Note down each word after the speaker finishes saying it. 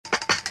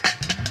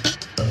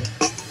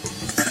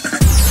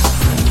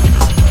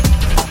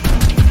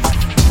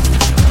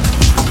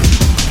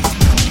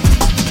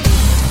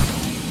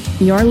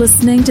You're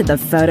listening to the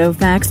Photo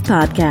Facts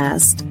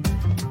Podcast.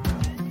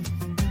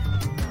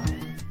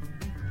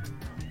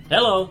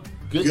 Hello.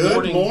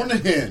 Good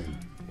morning.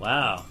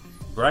 Wow.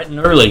 Bright and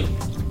early.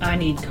 I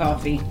need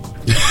coffee.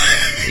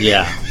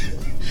 Yeah.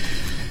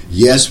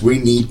 Yes, we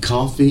need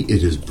coffee.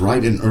 It is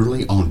bright and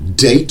early on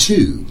day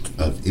 2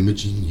 of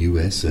Imaging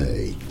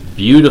USA.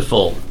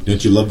 Beautiful.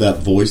 Don't you love that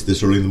voice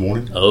this early in the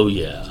morning? Oh,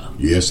 yeah.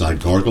 Yes, I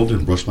gargled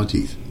and brushed my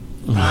teeth.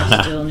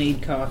 I still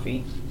need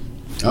coffee.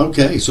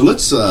 Okay, so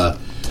let's...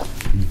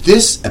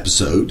 this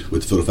episode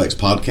with Photo Facts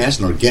Podcast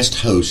and our guest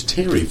host,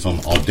 Terry from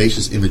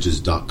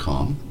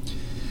AudaciousImages.com,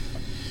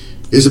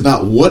 is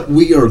about what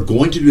we are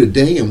going to do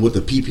today and what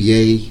the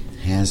PPA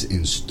has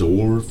in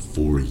store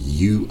for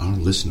you, our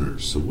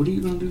listeners. So what are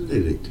you going to do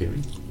today,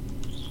 Terry?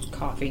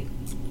 Coffee.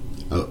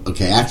 Oh,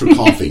 okay, after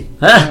coffee.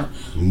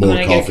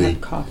 More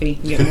coffee.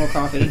 Get more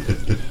coffee.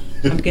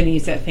 I'm going to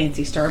use that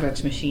fancy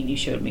Starbucks machine you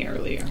showed me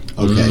earlier.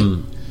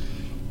 Okay.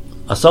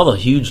 I saw the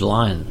huge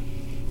line.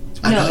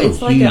 No,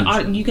 it's like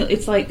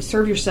it's like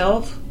serve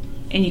yourself,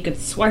 and you can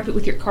swipe it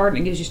with your card,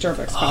 and it gives you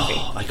Starbucks coffee.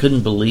 Oh, I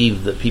couldn't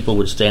believe that people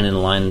would stand in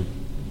line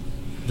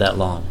that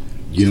long.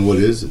 You know what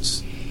it is?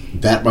 It's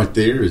that right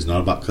there is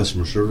not about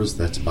customer service.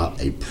 That's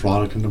about a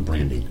product and a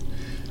branding.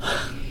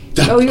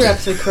 Oh, you're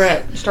absolutely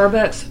correct.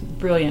 Starbucks,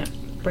 brilliant.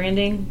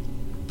 Branding,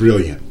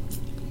 brilliant.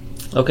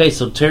 Okay,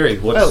 so Terry,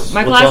 what's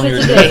my what's class on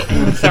your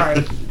today.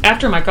 Sorry.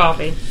 After my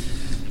coffee,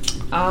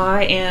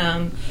 I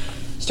am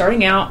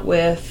starting out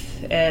with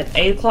at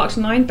 8 o'clock to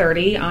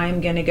 9:30.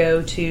 I'm going to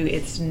go to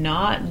It's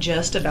Not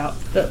Just About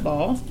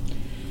Football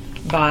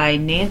by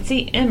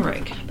Nancy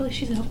Enrick. I believe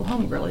she's an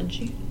Oklahoma girl, isn't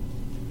she?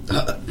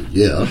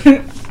 Yeah.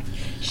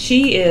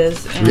 She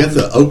is. We have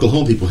the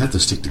Oklahoma people have to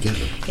stick together.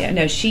 Yeah,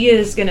 no, she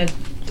is going to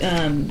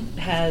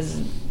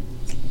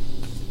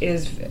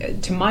is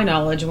to my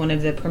knowledge one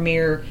of the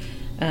premier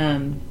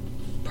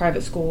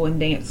private school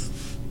and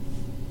dance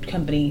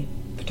company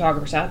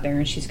photographers out there,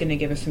 and she's going to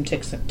give us some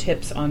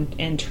tips on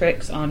and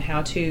tricks on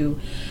how to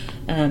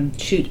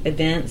shoot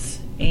events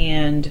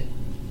and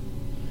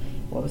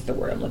what was the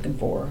word I'm looking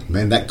for?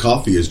 Man, that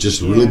coffee is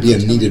just really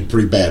being needed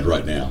pretty bad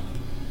right now.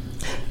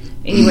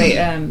 Anyway,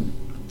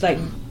 like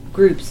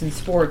groups and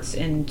sports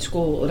and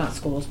not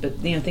schools, but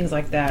things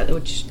like that,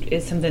 which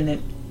is something that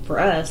for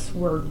us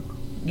we're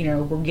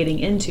getting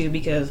into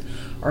because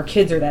our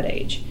kids are that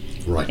age,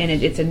 right? And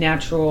it's a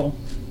natural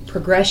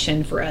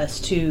progression for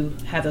us to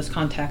have those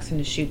contacts and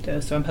to shoot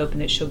those. So I'm hoping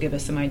that she'll give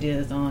us some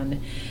ideas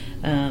on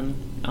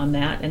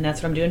that, and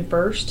that's what I'm doing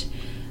first.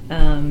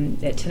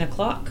 At 10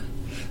 o'clock,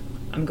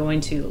 I'm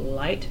going to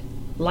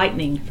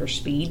lightning for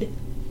speed.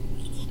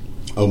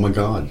 Oh my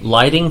God!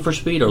 Lighting for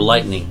speed or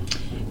lightning?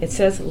 It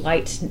says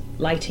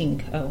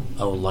lighting.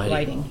 Oh,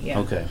 lighting.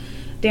 Yeah. Okay.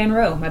 Dan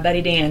Rowe, my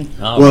buddy Dan.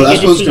 Oh, well, that's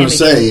what I was going to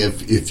say.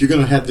 If you're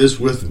going to have this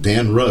with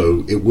Dan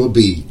Rowe, it will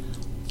be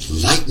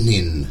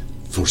lightning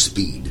for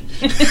speed.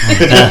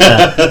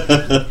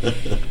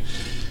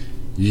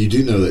 You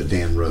do know that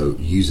Dan Rowe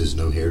uses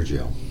no hair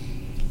gel.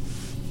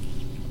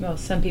 Well,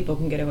 some people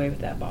can get away with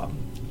that, Bob.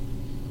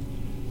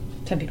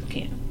 Some people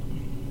can't.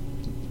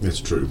 That's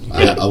true.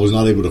 I was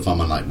not able to find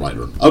my Knight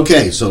Rider.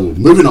 Okay, so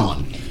moving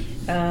on.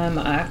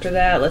 After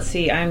that, let's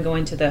see. I'm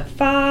going to the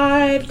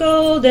 5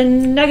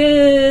 Golden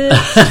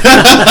Nuggets.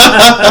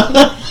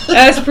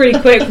 That's pretty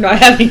quick for not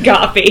having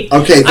coffee.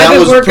 Okay, I've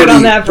been working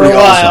on that for a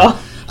while.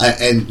 Awesome.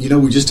 And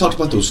we just talked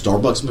about those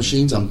Starbucks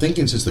machines. I'm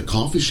thinking since the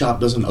coffee shop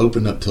doesn't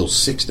open up till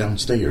 6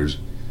 downstairs,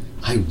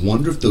 I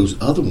wonder if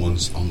those other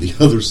ones on the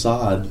other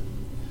side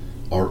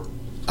are.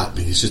 I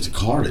mean, it's just a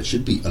card. It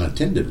should be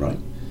unattended, right?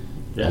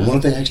 Yeah. I wonder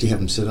if they actually have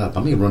them set up.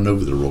 I'm going to run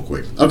over there real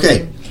quick.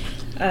 Okay.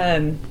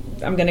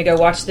 I'm going to go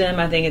watch them.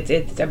 I think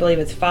it's I believe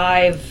it's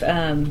 5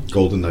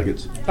 Golden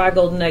Nuggets. 5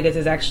 Golden Nuggets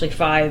is actually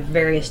 5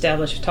 very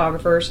established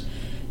photographers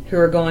who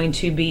are going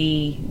to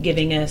be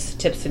giving us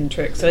tips and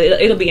tricks. So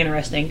it'll be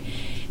interesting.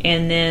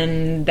 And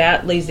then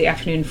that leaves the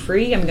afternoon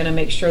free. I'm going to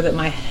make sure that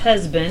my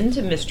husband,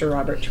 Mr.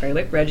 Robert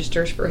Tralick,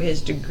 registers for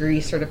his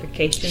degree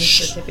certification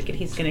certificate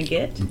he's going to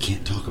get. You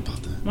can't talk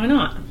about that. Why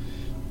not?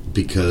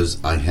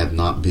 Because I have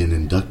not been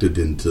inducted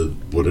into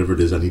whatever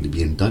it is I need to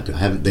be inducted.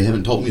 They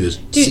haven't told me this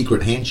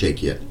secret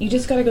handshake yet. You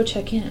just got to go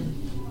check in.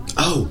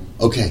 Oh,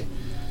 okay.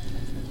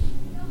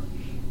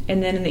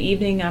 And then in the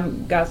evening,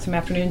 I've got some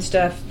afternoon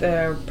stuff.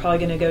 They're probably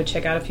going to go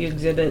check out a few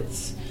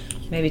exhibits,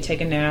 maybe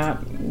take a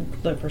nap,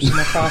 look for some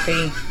more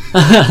coffee.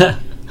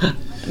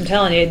 I'm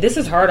telling you, this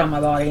is hard on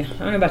my body. I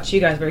don't know about you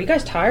guys, but are you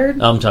guys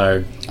tired? I'm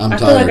tired. I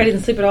feel like I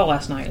didn't sleep at all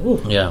last night.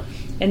 Ooh. Yeah.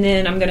 And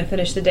then I'm going to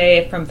finish the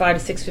day from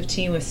 5 to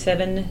 6:15 with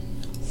 7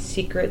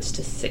 secrets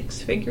to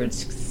 6-figured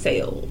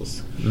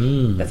sales.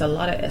 That's a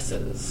lot of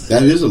S's.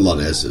 That is a lot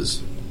of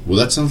S's. Well,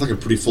 that sounds like a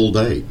pretty full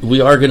day. We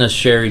are going to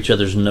share each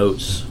other's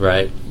notes,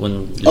 right?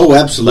 Oh,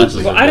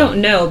 absolutely. Well, I don't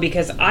know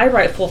because I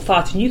write full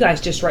thoughts and you guys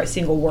just write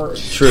single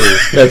words. True.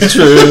 That's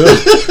true.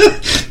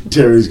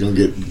 Terry's going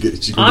to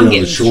get she's gonna I'm get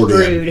on the short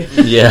screwed.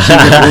 end. Yeah. She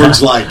get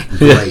words like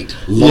great,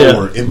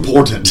 lower,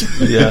 important.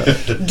 Yeah.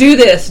 Do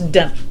this,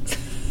 done.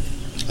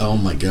 Oh,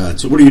 my God.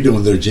 So what are you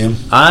doing there, Jim?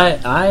 I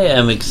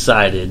am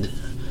excited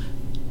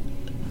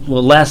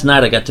well, last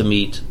night I got to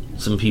meet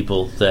some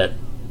people that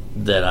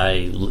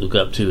I look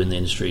up to in the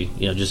industry.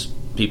 Just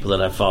people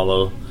that I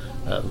follow.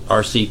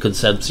 RC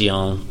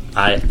Concepcion.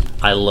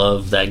 I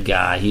love that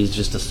guy. He's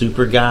just a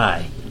super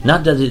guy.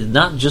 Not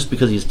just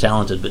because he's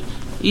talented, but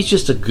he's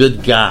just a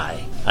good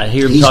guy. I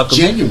hear him talk.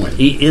 Genuine.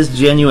 He is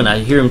genuine. I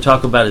hear him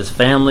talk about his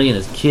family and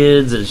his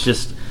kids. It's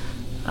just,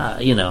 I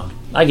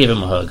gave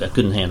him a hug. I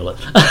couldn't handle it.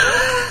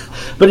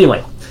 But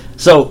anyway,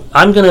 so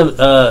I'm going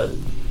to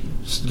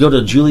go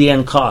to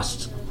Julianne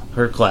Cost,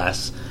 her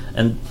class,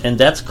 and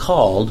that's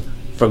called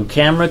From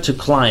Camera to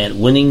Client,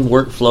 Winning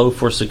Workflow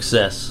for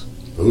Success.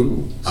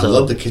 Ooh, I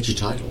love the catchy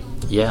title.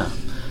 Yeah.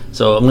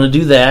 So I'm going to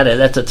do that.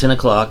 That's at 10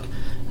 o'clock.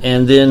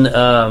 And then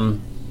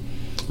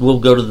we'll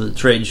go to the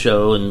trade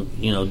show and,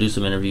 do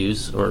some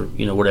interviews or,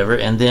 whatever.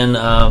 And then,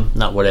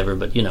 not whatever,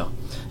 but, And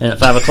at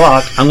 5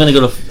 o'clock, I'm going to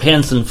go to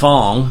Hanson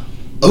Fong.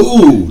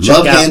 Oh,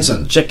 love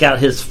Hanson. Check out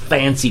his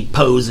fancy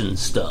posing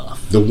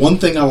stuff. The one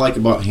thing I like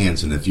about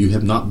Hanson, if you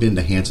have not been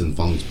to Hanson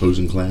Fong's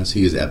posing class,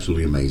 he is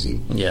absolutely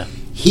amazing. Yeah.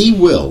 He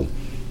will,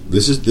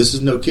 this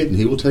is no kidding,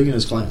 he will tell you in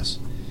his class,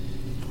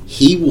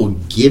 he will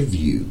give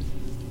you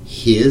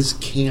his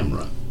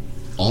camera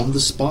on the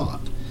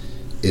spot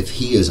if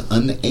he is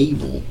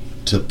unable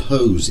to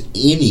pose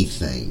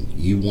anything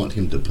you want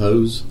him to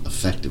pose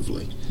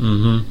effectively.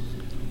 Mm-hmm.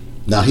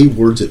 Now, he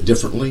words it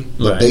differently,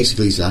 but right.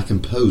 basically he says, I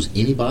can pose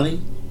anybody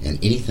and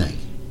anything.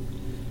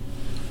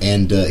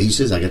 And he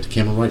says, I got the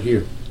camera right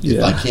here. Yeah.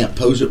 If I can't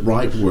pose it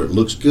right where it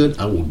looks good,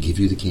 I will give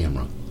you the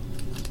camera.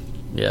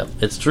 Yeah,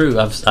 it's true.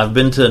 I've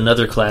been to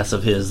another class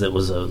of his that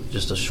was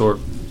just a short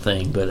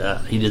thing,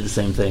 but he did the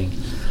same thing.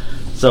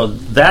 So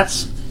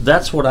that's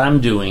what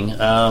I'm doing.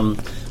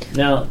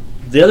 Now,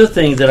 the other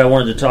thing that I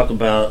wanted to talk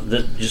about,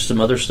 just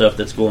some other stuff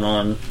that's going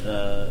on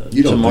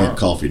you don't tomorrow. drink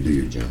coffee, do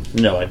you, Jim?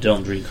 No, I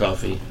don't drink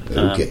coffee.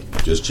 Okay,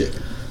 just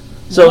checking.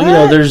 So,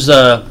 there's...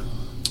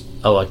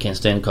 I can't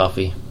stand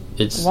coffee.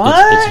 It's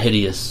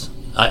hideous.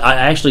 I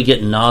actually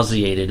get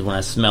nauseated when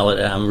I smell it,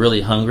 and I'm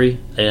really hungry.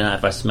 And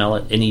if I smell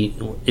it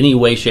any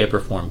way, shape,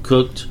 or form,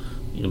 cooked,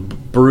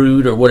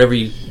 brewed, or whatever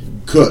you...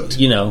 Cooked.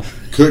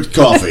 Cooked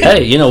coffee.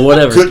 Hey,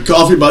 whatever. Cooked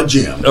coffee by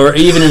Jim. Or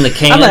even in the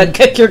can. I'm going to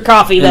cook your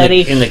coffee,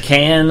 buddy. In the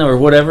can or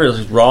whatever, it's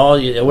raw,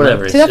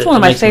 whatever. See, that's one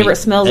of my favorite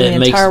smells in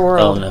the entire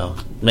world. Oh, no.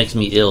 It makes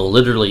me ill,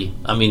 literally.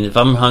 I mean, if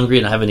I'm hungry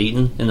and I haven't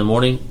eaten in the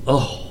morning,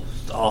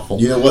 it's awful.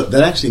 You know what?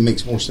 That actually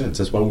makes more sense.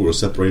 That's why we were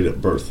separated at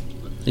birth.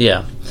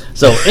 Yeah.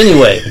 So,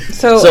 anyway.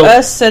 So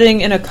us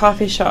sitting in a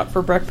coffee shop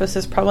for breakfast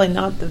is probably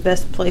not the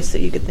best place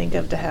that you could think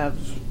of to have.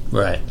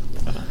 Right.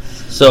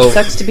 So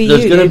sucks to be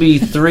there's going to be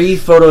 3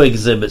 photo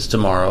exhibits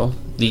tomorrow.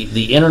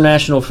 The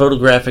International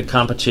Photographic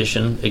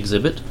Competition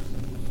exhibit.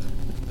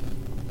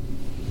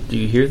 Do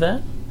you hear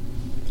that?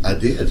 I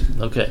did.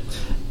 Okay.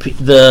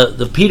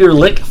 The Peter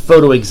Lick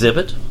photo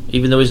exhibit.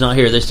 Even though he's not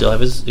here, they still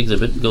have his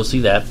exhibit. Go see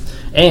that.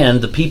 And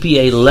the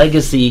PPA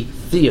Legacy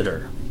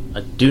Theater.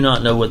 I do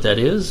not know what that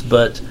is,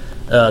 but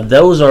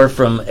those are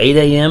from 8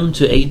 a.m.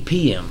 to 8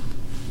 p.m.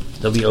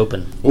 They'll be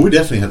open. Well, we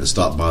definitely have to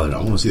stop by there. I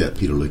want to see that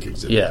Peter Lick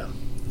exhibit. Yeah.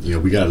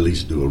 We got to at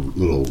least do a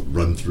little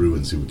run through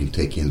and see if we can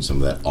take in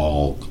some of that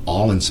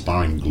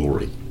all-inspiring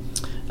glory.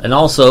 And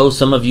also,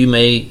 some of you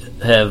may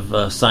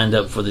have signed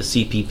up for the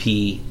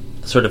CPP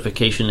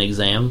certification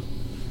exam.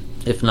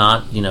 If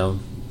not, I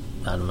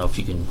don't know if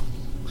you can.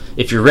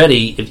 If you're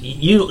ready,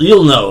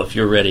 you'll know if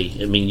you're ready.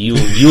 I mean, you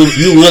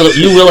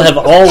will have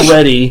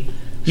already.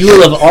 You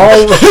will have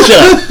already.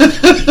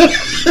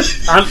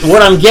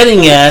 What I'm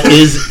getting at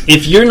is,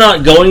 if you're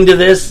not going to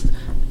this,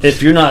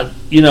 if you're not,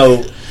 you're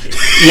not,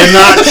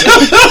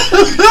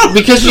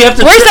 because you have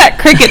to. Where's that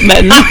cricket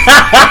button?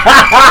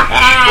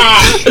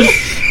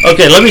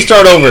 Okay, let me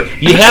start over.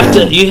 You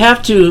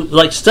have to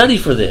like study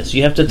for this.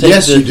 You have to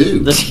take you do.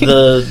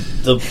 the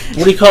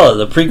what do you call it?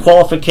 The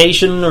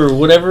pre-qualification or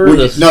whatever?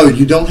 No,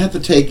 you don't have to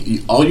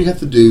take. All you have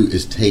to do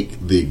is take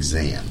the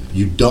exam.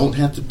 You don't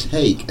have to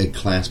take a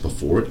class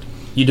before it.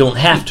 You don't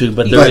have to,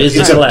 but there is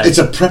a class. It's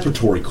a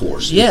preparatory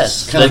course.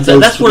 Yes,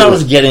 that's what I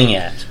was getting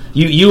at.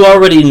 You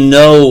already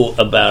know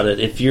about it.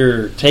 If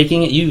you're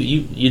taking it,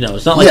 you know.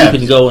 It's not like you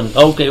can go and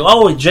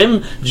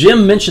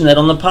Jim mentioned that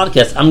on the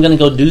podcast. I'm going to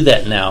go do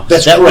that now.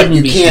 That correct.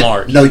 Wouldn't be can't,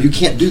 smart. No, you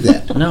can't do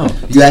that. No,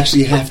 you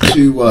actually have to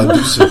do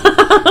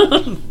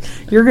some.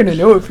 You're going to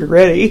know if you're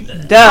ready.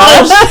 Duh.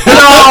 Oh,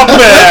 stop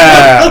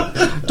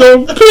it!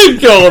 Don't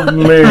pick on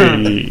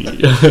me.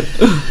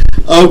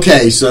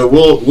 Okay, so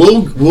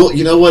we'll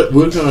you know what?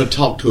 We're going to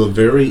talk to a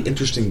very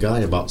interesting guy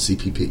about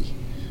CPP.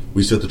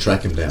 We still have to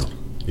track him down.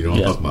 You know what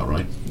I'm talking about,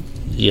 right?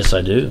 Yes,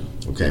 I do.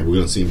 Okay, we're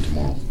going to see him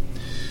tomorrow.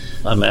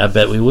 I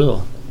bet we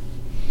will.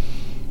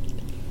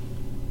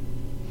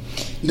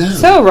 No.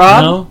 So,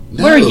 Rob, No.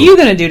 what are you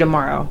going to do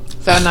tomorrow?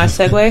 Is that a nice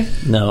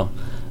segue? No.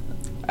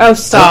 Oh,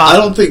 stop. I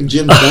don't think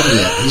Jim's done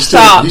yet.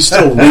 He's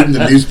still reading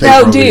the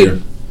newspaper over here.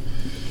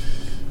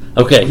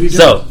 Okay,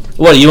 so,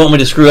 what, you want me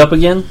to screw up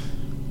again?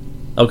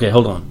 Okay,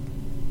 hold on.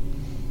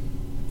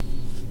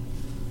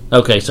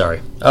 Okay,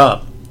 sorry.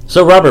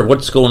 So, Robert,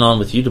 what's going on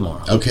with you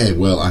tomorrow? Okay,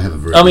 well, I have a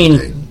very good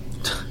day.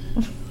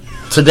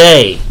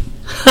 Today.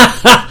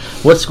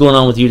 What's going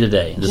on with you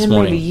today, this Jim,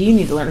 morning? maybe you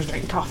need to learn to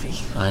drink coffee.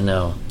 I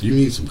know. You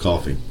need some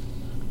coffee.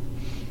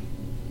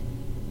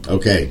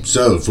 Okay,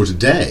 so for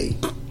today...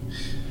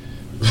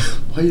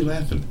 Why are you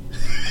laughing?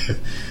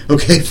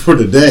 Okay, for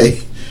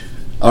today...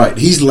 All right,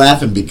 he's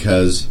laughing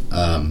because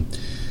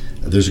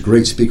there's a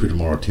great speaker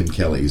tomorrow, Tim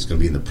Kelly. He's going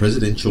to be in the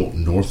Presidential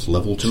North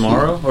Level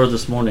Tomorrow or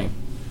this morning?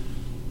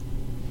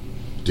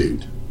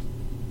 Dude.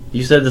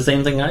 You said the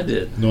same thing I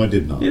did. No, I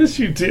did not. Yes,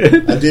 you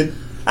did. I did?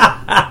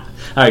 All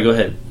right, go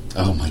ahead.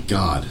 Oh, my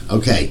God.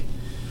 Okay.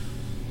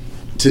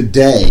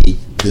 Today,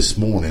 this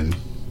morning,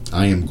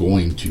 I am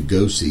going to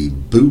go see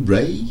Boo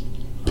Ray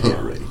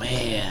Perry. Oh,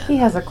 man. He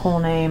has a cool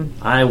name.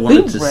 I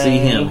wanted to Boo-ray. see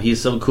him.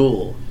 He's so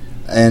cool.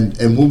 And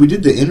when we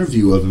did the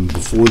interview of him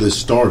before this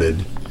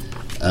started,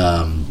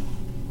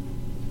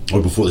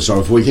 before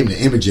we came to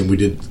Imogen, we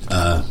did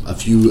a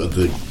few of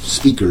the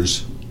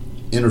speakers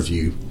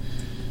interview.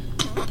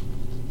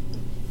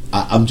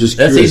 I'm just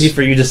That's curious. easy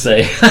for you to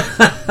say.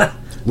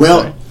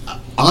 Well, Sorry.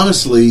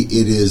 honestly,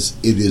 it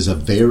is a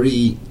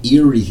very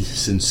eerie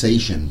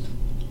sensation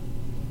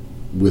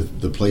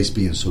with the place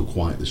being so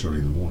quiet this early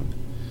in the morning.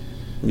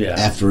 Yeah.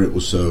 After it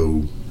was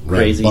so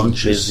Crazy,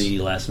 rambunctious busy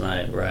last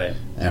night, right.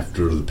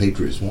 after the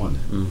Patriots won.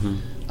 Mm-hmm.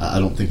 I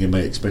don't think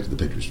anybody expected the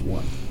Patriots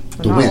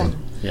to No. win.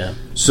 Yeah.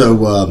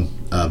 So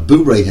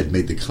Boo Ray had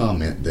made the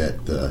comment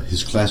that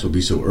his class would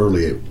be so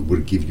early it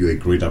would give you a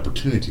great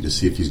opportunity to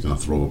see if he's going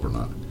to throw up or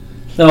not.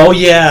 Oh,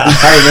 yeah.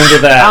 I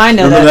remember that. I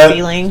know Remember that that?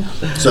 feeling.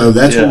 So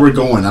that's Yeah. where we're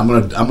going. I'm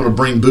gonna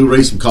bring Boo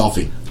Ray some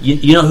coffee.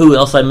 You know who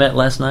else I met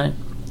last night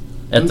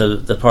at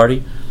the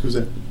party? Who's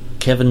that?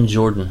 Kevin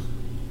Jordan.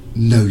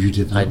 No, you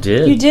didn't. I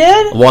did. You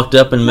did? I walked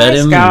up and met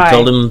Nice him guy. and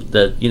told him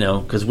that,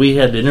 because we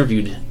had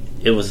interviewed,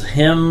 it was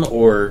him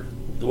or,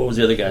 what was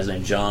the other guy's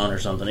name? John or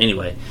something.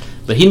 Anyway.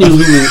 But he knew who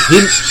he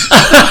knew.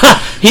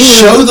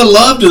 Show the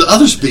love to the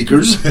other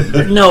speakers.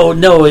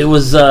 No, it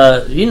was,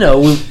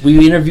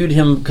 we interviewed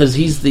him because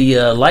he's the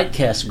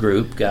Lightcast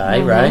group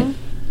guy, right?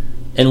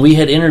 And we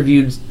had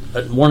interviewed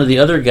one of the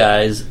other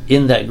guys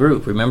in that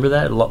group. Remember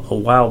that? A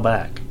while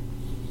back.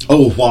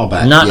 Oh, a while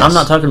back. Not, yes. I'm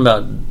not talking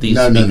about these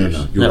No.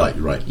 speakers. You're right.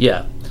 You're right.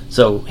 Yeah.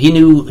 So he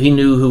knew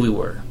who we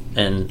were.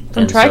 And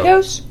From and so-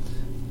 Tricos?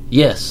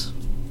 Yes.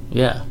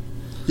 Yeah.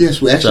 Yes,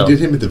 we actually So- did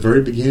him at the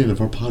very beginning of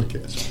our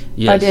podcast.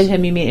 Yes. I did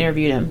him. You mean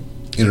interviewed him?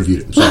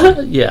 Interviewed him.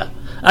 Sorry. Yeah.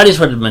 I just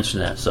wanted to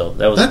mention that. So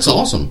that was That's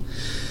awesome.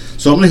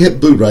 So I'm going to hit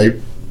Boo Ray.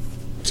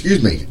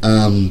 Excuse me.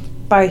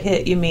 By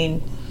hit, you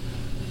mean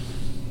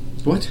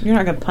What? you're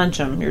not going to punch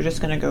him. You're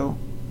just going to go.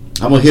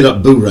 I'm going to hit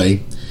up Boo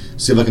Ray,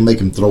 see if I can make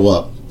him throw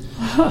up.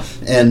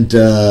 And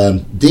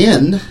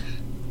then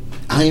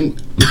I'm...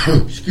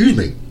 excuse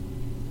me.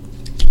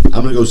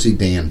 I'm going to go see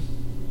Dan.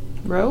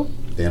 Row?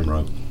 Dan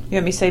Rowe. You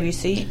want me to save you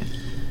seat?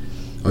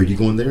 Are you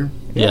going there?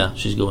 Yeah,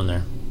 she's going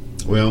there.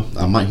 Well,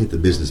 I might hit the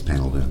business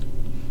panel then.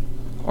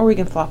 Or we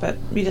can flop it.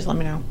 You just let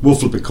me know. We'll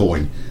flip a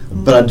coin.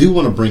 But I do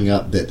want to bring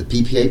up that the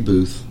PPA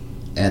booth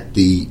at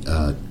the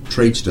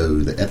trade show,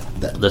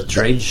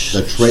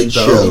 The trade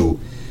show,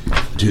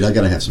 dude, I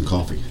got to have some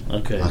coffee.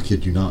 Okay. I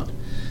kid you not.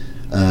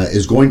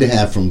 Is going to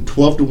have from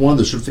 12 to 1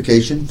 the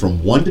certification,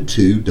 from 1 to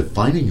 2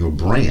 defining your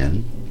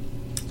brand,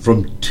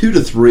 from 2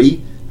 to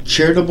 3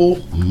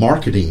 charitable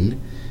marketing,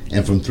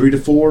 and from 3 to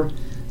 4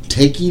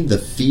 taking the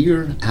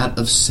fear out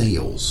of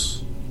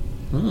sales.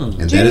 And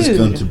that is Dude.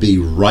 going to be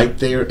right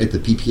there at the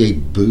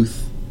PPA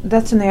booth.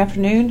 That's in the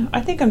afternoon. I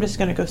think I'm just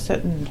going to go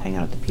sit and hang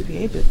out at the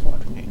PPA booth all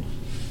afternoon.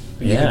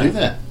 You Yeah. can do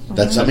that.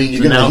 That's, I mean, It's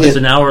you're an, going hour, to it's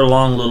hit. an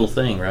hour-long little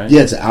thing, right?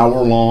 Yeah, it's an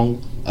hour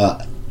long.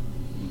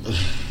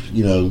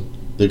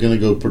 They're going to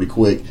go pretty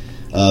quick.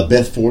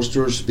 Beth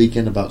Forster is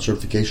speaking about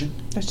certification.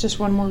 That's just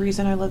one more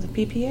reason I love the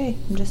PPA.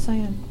 I'm just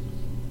saying.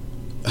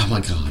 Oh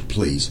my God,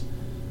 please.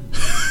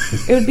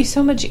 It would be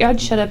so much.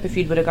 I'd shut up if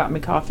you would have got me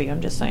coffee. I'm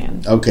just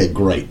saying. Okay,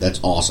 great. That's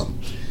awesome.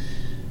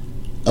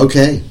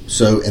 Okay,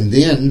 so, and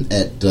then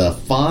at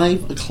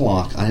 5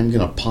 o'clock, I am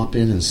going to pop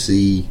in and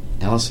see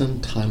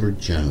Allison Tyler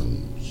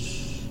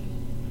Jones.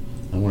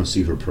 I want to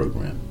see her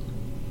program.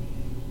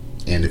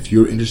 And if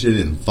you're interested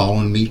in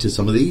following me to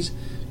some of these,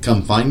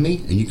 come find me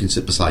and you can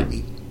sit beside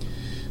me.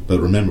 But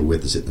remember, we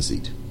have to sit in the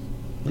seat.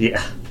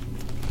 Yeah.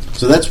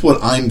 So that's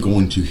what I'm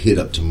going to hit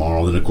up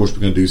tomorrow. Then, of course,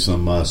 we're going to do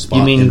some spot.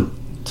 You mean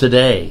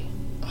today?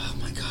 Oh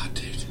my God,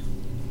 dude.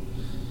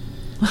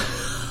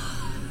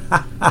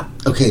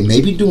 Okay,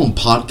 maybe doing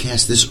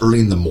podcasts this early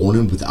in the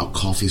morning without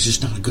coffee is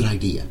just not a good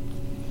idea.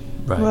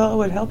 Right. Well, it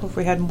would help if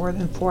we had more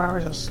than 4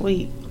 hours of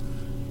sleep.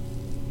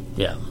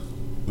 Yeah.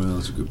 Well,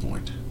 that's a good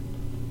point.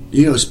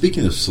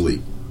 Speaking of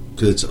sleep,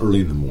 because it's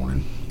early in the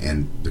morning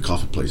and the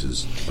coffee place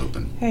is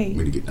open. Hey.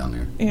 We need to get down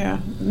there. Yeah.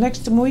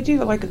 Next, when we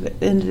do like at the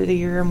end of the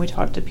year and we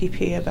talk to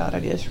PPA about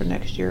ideas for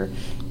next year,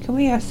 can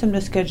we ask them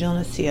to schedule in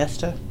a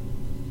siesta?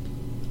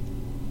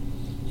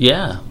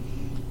 Yeah.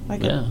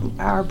 Like Yeah. an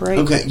hour break?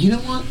 Okay, you know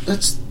what?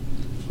 That's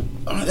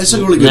a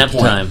really good Nap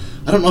point. time.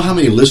 I don't know how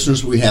many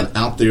listeners we have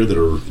out there that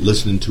are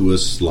listening to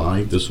us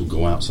live. This will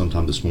go out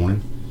sometime this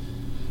morning.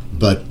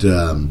 But,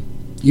 the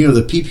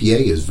PPA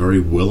is very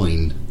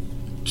willing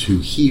to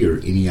hear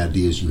any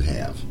ideas you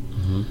have.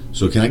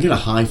 So can I get a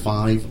high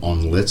five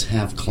on let's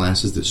have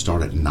classes that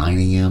start at 9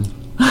 a.m.?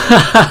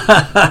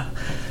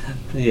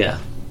 Yeah.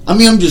 I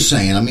mean, I'm just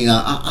saying. I mean,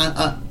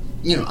 I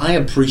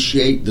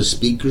appreciate the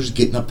speakers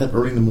getting up that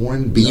early in the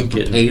morning, being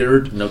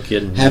prepared. No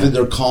kidding. Having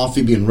their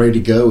coffee, being ready to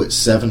go at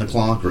 7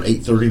 o'clock or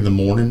 8:30 in the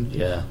morning.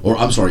 Yeah. Or,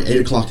 I'm sorry,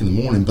 8 o'clock in the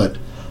morning. But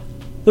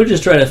they're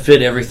just trying to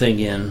fit everything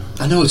in.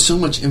 I know it's so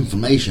much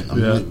information.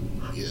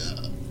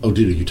 Oh,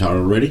 dude, are you tired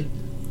already?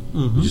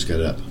 Mm-hmm. You just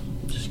got up.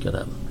 Just got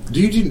up. Do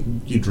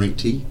you drink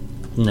tea?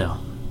 No.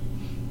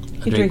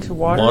 He drinks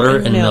water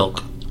and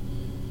milk.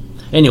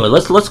 Anyway,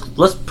 let's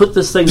put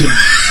this thing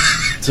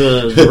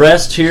to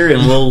rest here,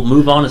 and we'll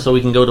move on so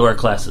we can go to our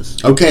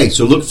classes. Okay,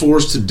 so look for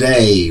us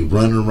today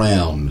running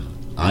around.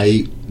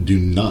 I do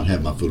not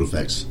have my Photo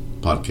Facts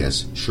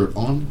podcast shirt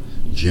on.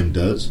 Jim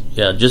does.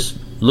 Yeah, just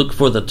look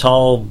for the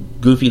tall,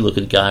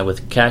 goofy-looking guy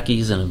with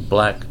khakis and a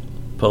black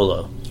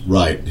polo.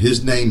 Right.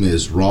 His name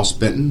is Ross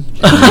Benton.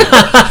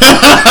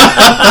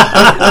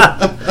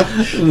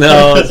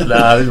 No, it's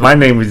not. My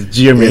name is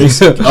Jimmy.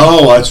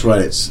 Oh, that's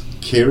right. It's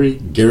Kerry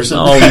Garrison.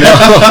 Oh, no.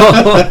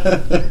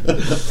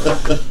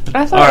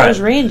 I thought it was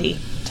Randy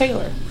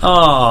Taylor.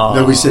 Oh.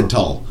 No, we said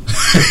tall.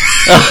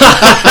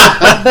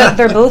 But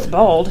they're both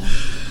bald.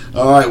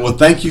 All right. Well,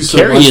 thank you so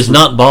Kerry much. is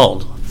not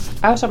bald.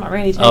 I was talking about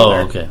Randy Taylor.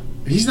 Oh, okay.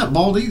 He's not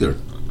bald either.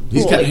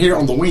 He's got hair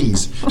on the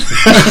wings.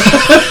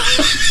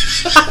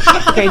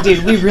 Okay,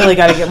 dude, we really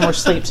got to get more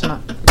sleep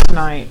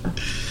tonight.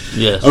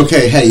 Yes.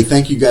 Okay, hey,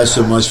 thank you guys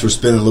so much for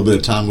spending a little bit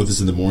of time with us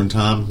in the morning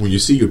time. When you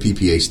see your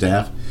PPA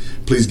staff,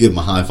 please give them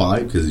a high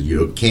five because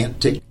you can't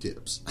take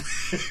tips.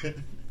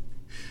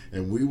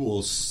 And we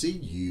will see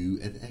you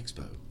at the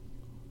expo.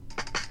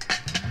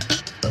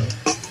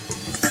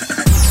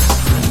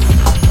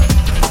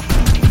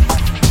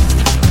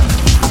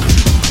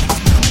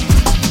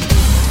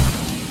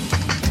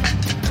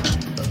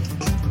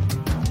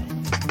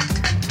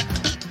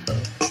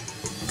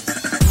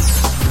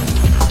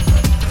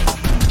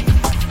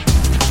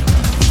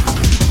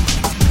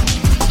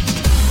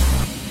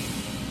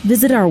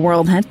 Visit our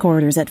world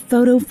headquarters at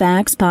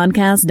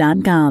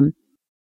PhotoFaxPodcast.com